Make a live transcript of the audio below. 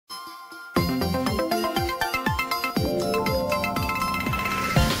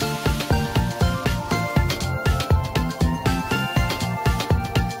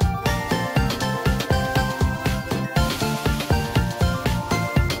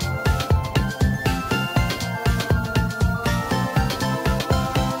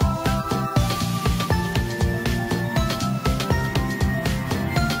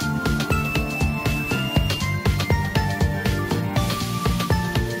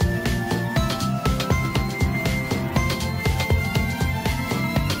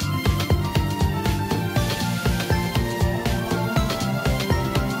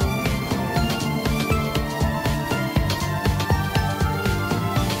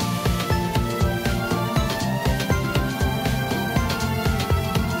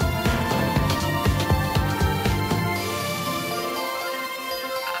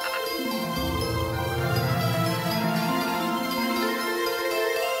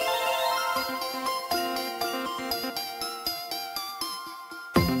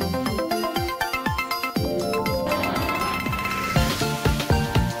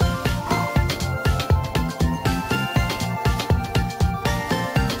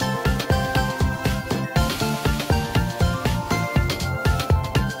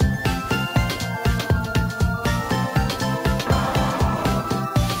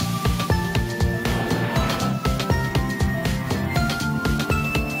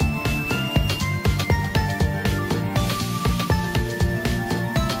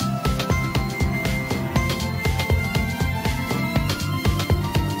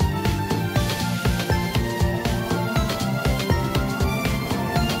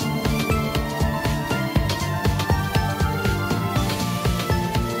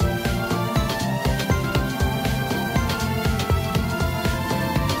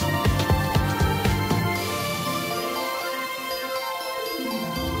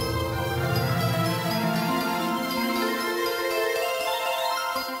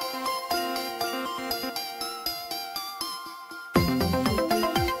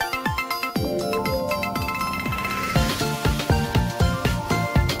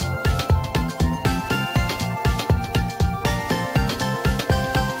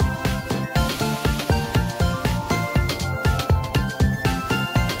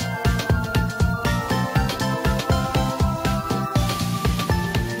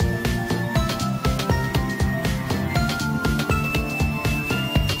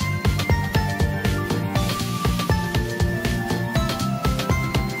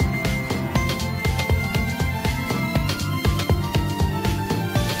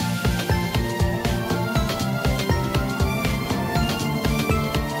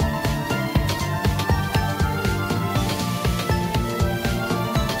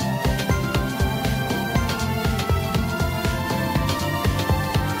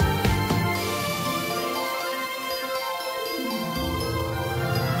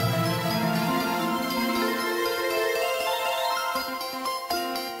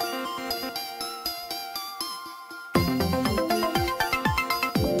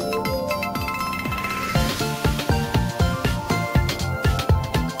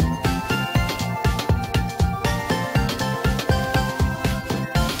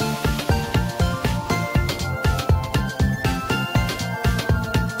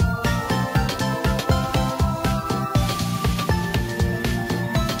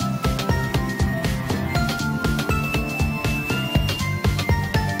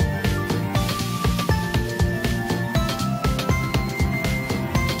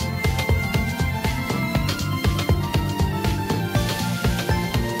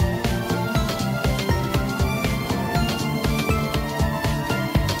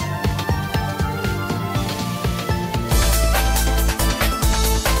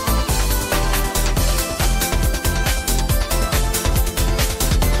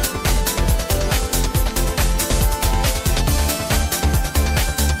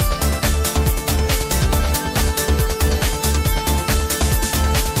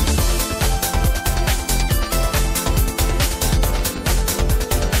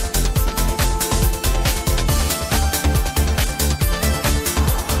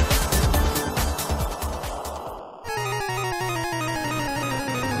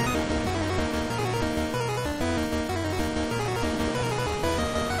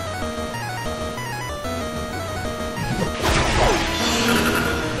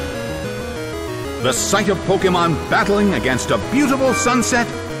The sight of Pokémon battling against a beautiful sunset,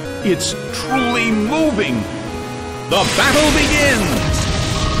 it's truly moving. The battle begins!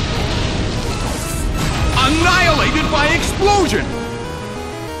 Annihilated by explosion!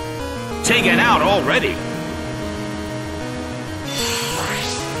 Taken out already.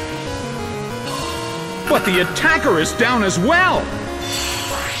 But the attacker is down as well!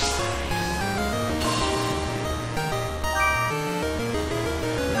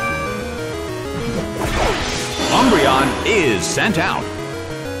 Umbreon is sent out.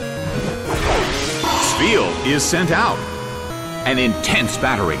 Spheal is sent out. An intense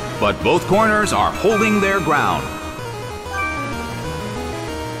battery, but both corners are holding their ground.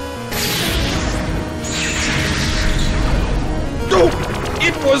 Oh,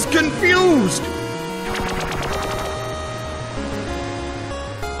 it was confused!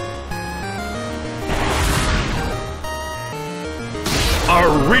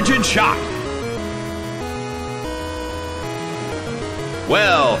 A rigid shot.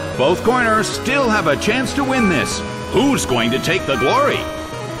 Well, both corners still have a chance to win this. Who's going to take the glory?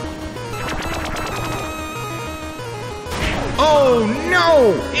 Oh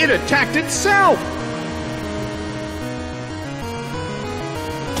no! It attacked itself!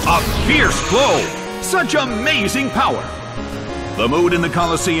 A fierce blow! Such amazing power! The mood in the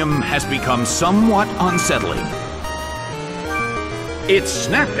Colosseum has become somewhat unsettling. It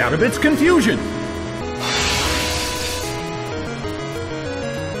snapped out of its confusion.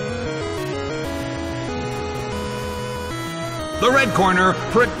 The red corner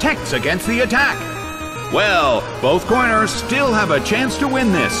protects against the attack. Well, both corners still have a chance to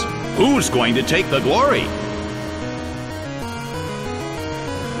win this. Who's going to take the glory?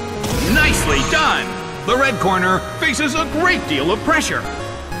 Nicely done! The red corner faces a great deal of pressure.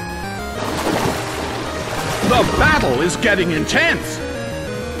 The battle is getting intense.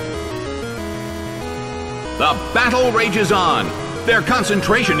 The battle rages on. Their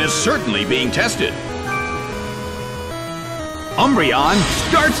concentration is certainly being tested. Umbreon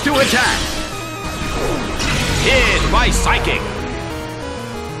starts to attack. Hit by Psychic.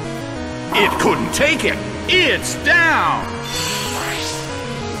 It couldn't take it. It's down.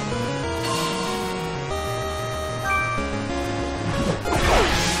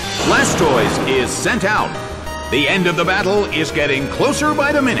 Blastoise is sent out. The end of the battle is getting closer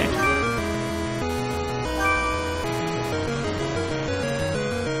by the minute.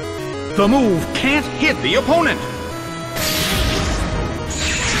 The move can't hit the opponent.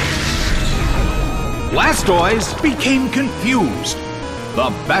 Blastoise became confused.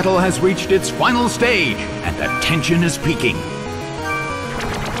 The battle has reached its final stage, and the tension is peaking.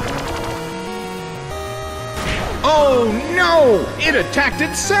 Oh no! It attacked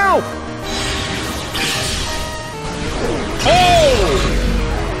itself!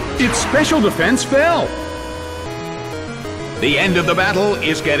 Oh! Its special defense fell. The end of the battle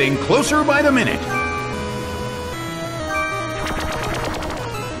is getting closer by the minute.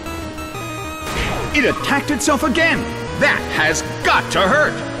 It attacked itself again. That has got to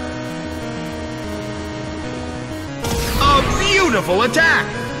hurt. A beautiful attack.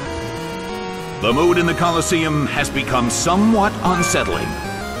 The mood in the Colosseum has become somewhat unsettling.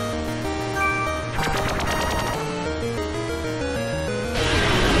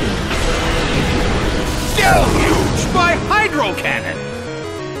 Deluge by Hydro Cannon.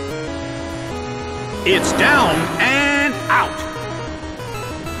 It's down and out.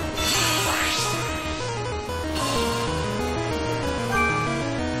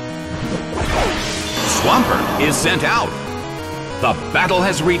 Swampert is sent out. The battle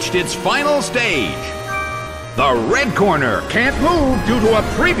has reached its final stage. The red corner can't move due to a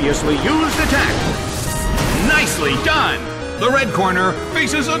previously used attack. Nicely done! The red corner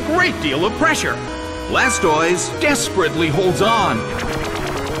faces a great deal of pressure. Blastoise desperately holds on.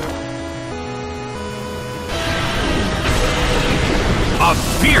 A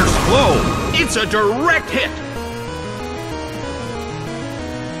fierce blow! It's a direct hit!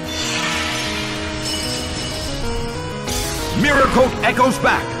 Mirror Coat echoes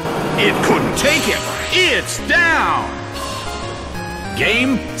back. It couldn't take it. It's down.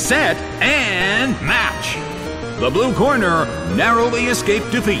 Game, set, and match. The blue corner narrowly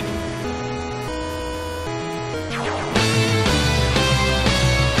escaped defeat.